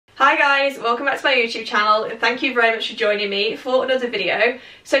Hi guys, welcome back to my YouTube channel and thank you very much for joining me for another video.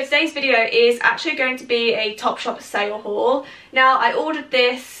 So today's video is actually going to be a Topshop sale haul. Now I ordered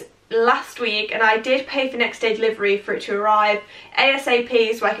this last week and I did pay for next day delivery for it to arrive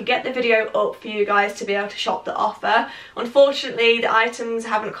ASAP so I could get the video up for you guys to be able to shop the offer. Unfortunately the items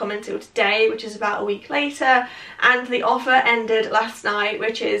haven't come until today, which is about a week later, and the offer ended last night,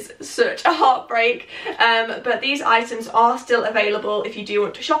 which is such a heartbreak. But these items are still available if you do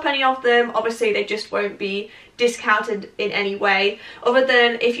want to shop any of them. Obviously they just won't be discounted in any way, other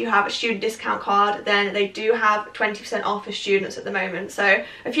than if you have a student discount card, then they do have 20% off for students at the moment, so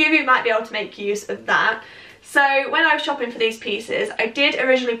a few of you might be able to make use of that. So when I was shopping for these pieces, I did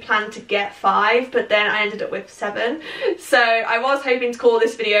originally plan to get 5, but then I ended up with 7. So I was hoping to call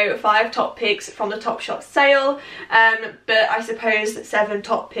this video 5 top picks from the Topshop sale, but I suppose that 7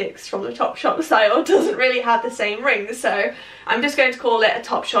 top picks from the Topshop sale doesn't really have the same ring, so I'm just going to call it a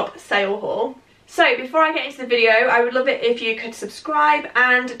Topshop sale haul. So before I get into the video, I would love it if you could subscribe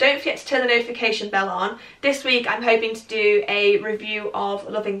and don't forget to turn the notification bell on. This week I'm hoping to do a review of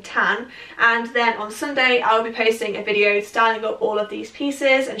Loving Tan, and then on Sunday I will be posting a video styling up all of these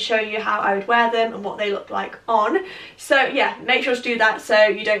pieces and showing you how I would wear them and what they look like on. So yeah, make sure to do that so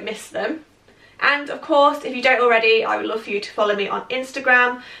you don't miss them. And of course, if you don't already, I would love for you to follow me on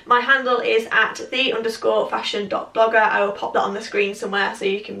Instagram. My handle is at @the_fashion.blogger. I will pop that on the screen somewhere so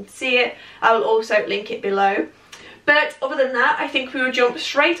you can see it. I will also link it below. But other than that, I think we will jump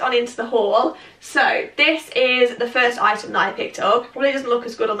straight on into the haul. So this is the first item that I picked up. Probably doesn't look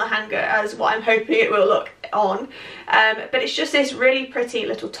as good on the hanger as what I'm hoping it will look on. But it's just this really pretty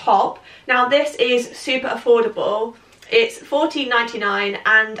little top. Now this is super affordable. It's $14.99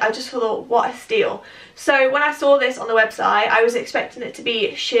 and I just thought, what a steal. So when I saw this on the website, I was expecting it to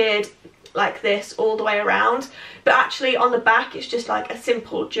be sheared like this all the way around, but actually on the back it's just like a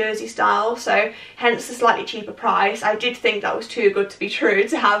simple jersey style, so hence the slightly cheaper price. I did think that was too good to be true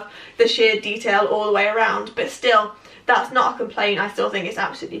to have the sheared detail all the way around, but still, that's not a complaint. I still think it's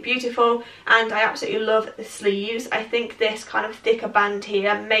absolutely beautiful and I absolutely love the sleeves. I think this kind of thicker band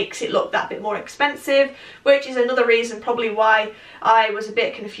here makes it look that bit more expensive, which is another reason probably why I was a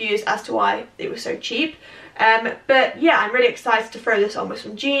bit confused as to why it was so cheap. But yeah, I'm really excited to throw this on with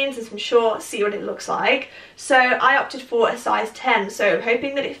some jeans and some shorts, see what it looks like. So I opted for a size 10, so I'm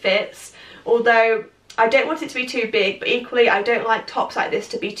hoping that it fits, although I don't want it to be too big, but equally I don't like tops like this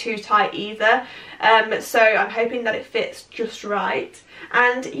to be too tight either. So I'm hoping that it fits just right.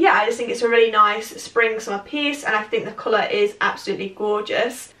 And yeah, I just think it's a really nice spring summer piece and I think the colour is absolutely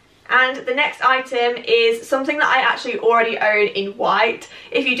gorgeous. And the next item is something that I actually already own in white.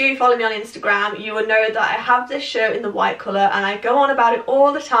 If you do follow me on Instagram, you will know that I have this shirt in the white colour and I go on about it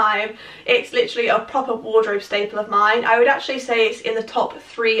all the time. It's literally a proper wardrobe staple of mine. I would actually say it's in the top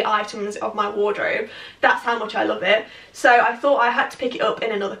 3 items of my wardrobe. That's how much I love it. So I thought I had to pick it up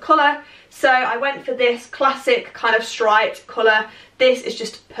in another colour. So I went for this classic kind of striped colour. This is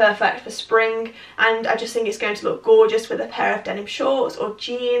just perfect for spring and I just think it's going to look gorgeous with a pair of denim shorts or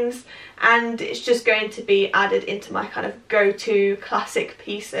jeans, and it's just going to be added into my kind of go-to classic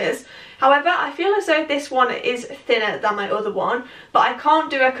pieces. However, I feel as though this one is thinner than my other one, but I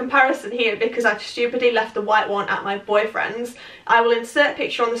can't do a comparison here because I've stupidly left the white one at my boyfriend's. I will insert a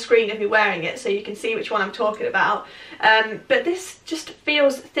picture on the screen of me wearing it so you can see which one I'm talking about. But this just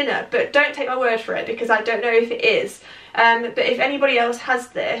feels thinner, but don't take my word for it because I don't know if it is. But if anybody else has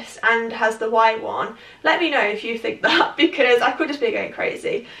this and has the white one, let me know if you think that, because I could just be going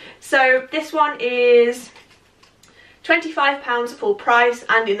crazy. So this one is £25 full price,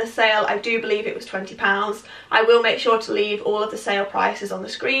 and in the sale I do believe it was £20. I will make sure to leave all of the sale prices on the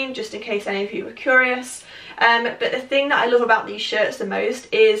screen just in case any of you were curious. But the thing that I love about these shirts the most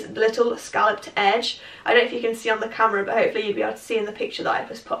is the little scalloped edge. I don't know if you can see on the camera, but hopefully you'll be able to see in the picture that I've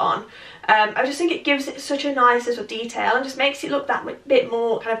just put on. I just think it gives it such a nice little detail and just makes it look that bit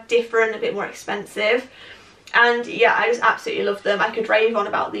more kind of different, a bit more expensive. And yeah, I just absolutely love them. I could rave on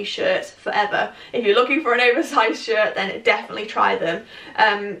about these shirts forever. If you're looking for an oversized shirt, then definitely try them.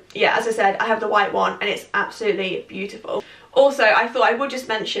 Yeah, as I said, I have the white one and it's absolutely beautiful. Also, I thought I would just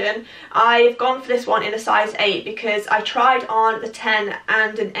mention, I've gone for this one in a size 8 because I tried on the 10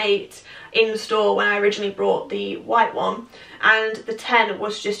 and an 8 in store when I originally brought the white one, and the 10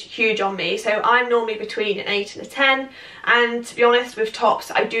 was just huge on me. So I'm normally between an 8 and a 10, and to be honest, with tops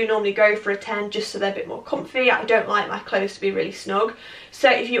I do normally go for a 10 just so they're a bit more comfy. I don't like my clothes to be really snug. So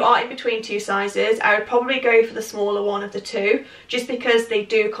if you are in between 2 sizes, I would probably go for the smaller one of the 2, just because they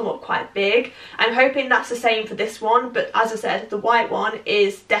do come up quite big. I'm hoping that's the same for this one, but as I said, the white one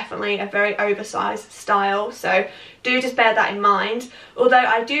is definitely a very oversized style, so do just bear that in mind. Although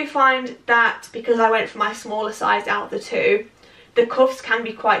I do find that because I went for my smaller size out of the two, the cuffs can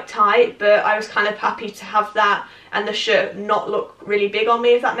be quite tight, but I was kind of happy to have that and the shirt not look really big on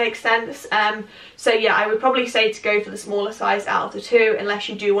me, if that makes sense. So yeah, I would probably say to go for the smaller size out of the two, unless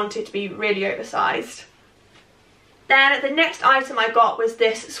you do want it to be really oversized. Then the next item I got was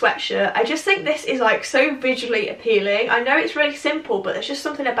this sweatshirt. I just think this is like so visually appealing. I know it's really simple, but there's just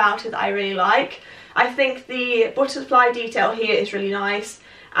something about it that I really like. I think the butterfly detail here is really nice,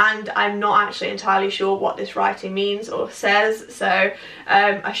 and I'm not actually entirely sure what this writing means or says, so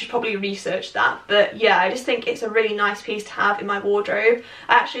I should probably research that. But yeah, I just think it's a really nice piece to have in my wardrobe.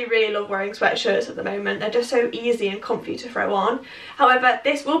 I actually really love wearing sweatshirts at the moment. They're just so easy and comfy to throw on. However,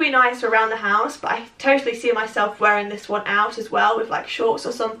 this will be nice for around the house, but I totally see myself wearing this one out as well with like shorts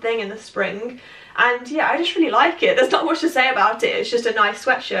or something in the spring. And yeah, I just really like it. There's not much to say about it. It's just a nice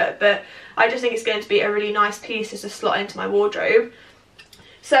sweatshirt, but I just think it's going to be a really nice piece just to slot into my wardrobe.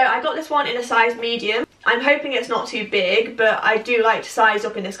 So I got this one in a size medium. I'm hoping it's not too big, but I do like to size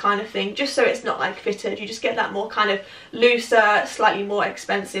up in this kind of thing just so it's not like fitted. You just get that more kind of looser, slightly more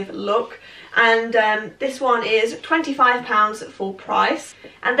expensive look. And this one is £25 at full price.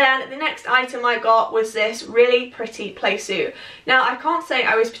 And then the next item I got was this really pretty play suit. Now I can't say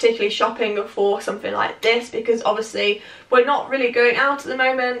I was particularly shopping for something like this because obviously we're not really going out at the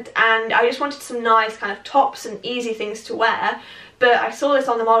moment, and I just wanted some nice kind of tops and easy things to wear. But I saw this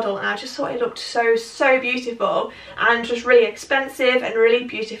on the model and I just thought it looked so beautiful and just really expensive and really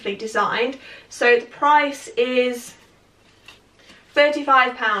beautifully designed. So the price is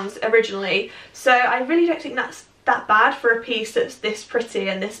 £35 originally, so I really don't think that's that bad for a piece that's this pretty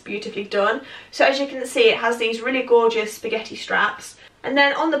and this beautifully done. So as you can see, it has these really gorgeous spaghetti straps, and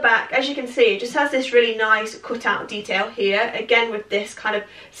then on the back, as you can see, it just has this really nice cutout detail here, again with this kind of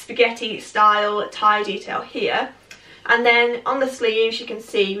spaghetti style tie detail here. And then on the sleeves, you can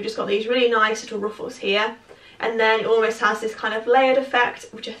see we just got these really nice little ruffles here, and then it almost has this kind of layered effect,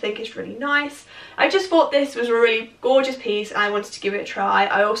 which I think is really nice. I just thought this was a really gorgeous piece and I wanted to give it a try.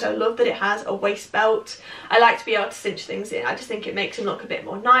 I also love that it has a waist belt. I like to be able to cinch things in. I just think it makes them look a bit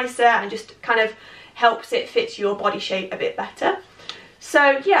more nicer and just kind of helps it fit your body shape a bit better.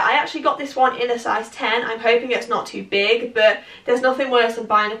 So yeah, I actually got this one in a size 10. I'm hoping it's not too big, but there's nothing worse than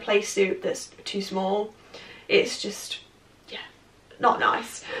buying a play suit that's too small. It's just, yeah, not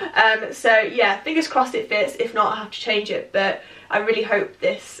nice. So yeah, fingers crossed it fits. If not, I'll have to change it, but I really hope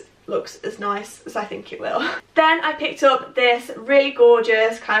this looks as nice as I think it will. Then I picked up this really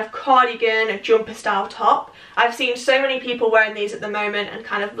gorgeous kind of cardigan jumper style top. I've seen so many people wearing these at the moment and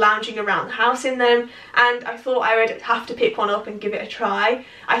kind of lounging around the house in them, and I thought I would have to pick one up and give it a try.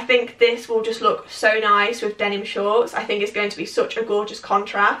 I think this will just look so nice with denim shorts. I think it's going to be such a gorgeous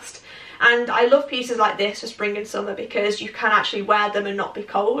contrast. And I love pieces like this for spring and summer because you can actually wear them and not be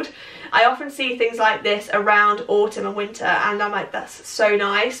cold. I often see things like this around autumn and winter and I'm like, that's so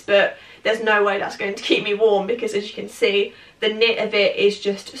nice, but there's no way that's going to keep me warm because, as you can see, the knit of it is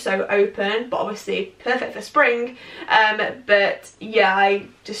just so open, but obviously perfect for spring. But yeah, I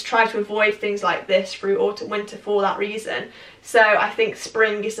just try to avoid things like this through autumn winter for that reason. So I think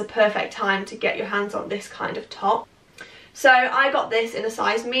spring is the perfect time to get your hands on this kind of top. So I got this in a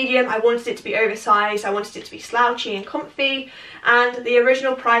size medium. I wanted it to be oversized, I wanted it to be slouchy and comfy, and the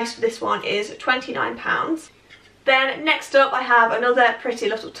original price for this one is £29. Then next up I have another pretty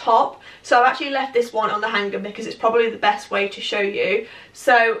little top. So I've actually left this one on the hanger because it's probably the best way to show you.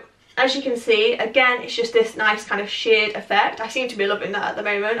 So as you can see, again, it's just this nice kind of sheared effect. I seem to be loving that at the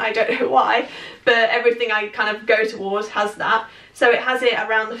moment, I don't know why, but everything I kind of go towards has that. So it has it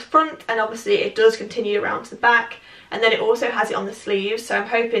around the front, and obviously it does continue around to the back. And then it also has it on the sleeves, so I'm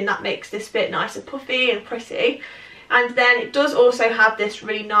hoping that makes this bit nice and puffy and pretty. And then it does also have this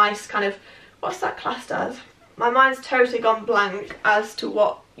really nice kind of, what's that classed as? My mind's totally gone blank as to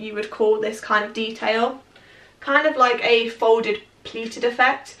what you would call this kind of detail. Kind of like a folded pleated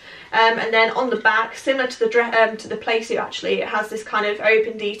effect. And then on the back, similar to the play suit actually, it has this kind of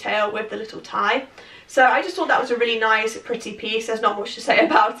open detail with the little tie. So I just thought that was a really nice, pretty piece. There's not much to say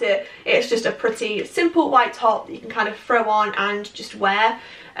about it. It's just a pretty simple white top that you can kind of throw on and just wear.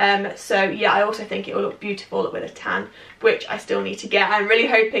 So yeah, I also think it will look beautiful with a tan, which I still need to get. I'm really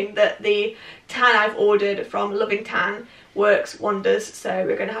hoping that the tan I've ordered from Loving Tan works wonders. So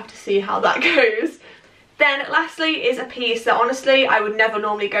we're going to have to see how that goes. Then lastly is a piece that honestly I would never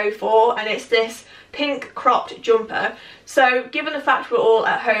normally go for, and it's this pink cropped jumper. So given the fact we're all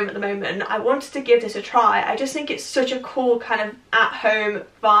at home at the moment, I wanted to give this a try. I just think it's such a cool kind of at home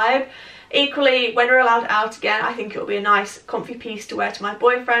vibe, Equally, when we're allowed out again, I think it'll be a nice comfy piece to wear to my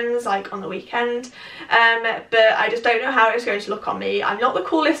boyfriends, like on the weekend. But I just don't know how it's going to look on me. I'm not the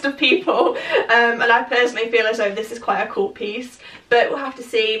coolest of people, and I personally feel as though this is quite a cool piece. But we'll have to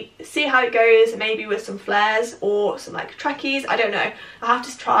see how it goes, maybe with some flares or some like trackies, I don't know. I'll have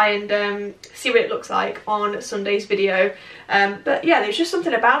to try and see what it looks like on Sunday's video. But yeah, there's just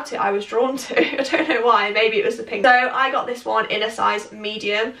something about it I was drawn to. I don't know why, maybe it was the pink. So I got this one in a size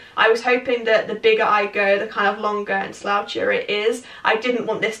medium. I was hoping that the bigger I go, the kind of longer and slouchier it is. I didn't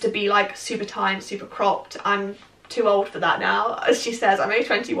want this to be like super tight and super cropped. I'm too old for that now. As she says, I'm only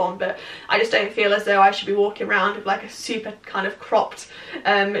 21, but I just don't feel as though I should be walking around with like a super kind of cropped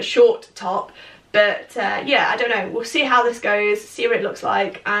short top. But yeah, I don't know, we'll see how this goes, see what it looks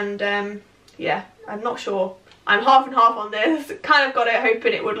like, and yeah, I'm not sure. I'm half and half on this. Kind of got it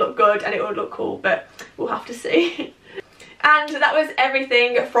hoping it would look good and it would look cool, but we'll have to see. And that was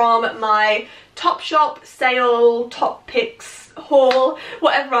everything from my Topshop sale top picks haul,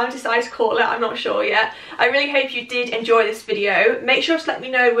 whatever I decide to call it, I'm not sure yet. I really hope you did enjoy this video. Make sure to let me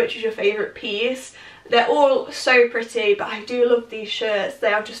know which is your favourite piece. They're all so pretty, but I do love these shirts.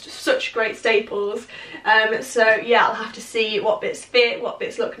 They are just such great staples. So yeah, I'll have to see what bits fit, what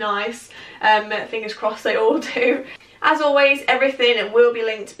bits look nice. Fingers crossed they all do. As always, everything will be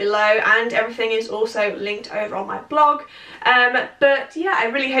linked below, and everything is also linked over on my blog. But yeah, I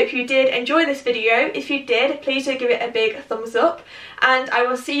really hope you did enjoy this video. If you did, please do give it a big thumbs up, and I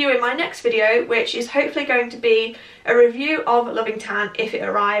will see you in my next video, which is hopefully going to be a review of Loving Tan if it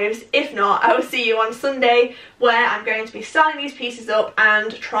arrives. If not, I will see you on Sunday, where I'm going to be styling these pieces up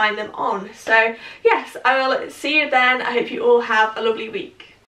and trying them on. So yes, I will see you then. I hope you all have a lovely week.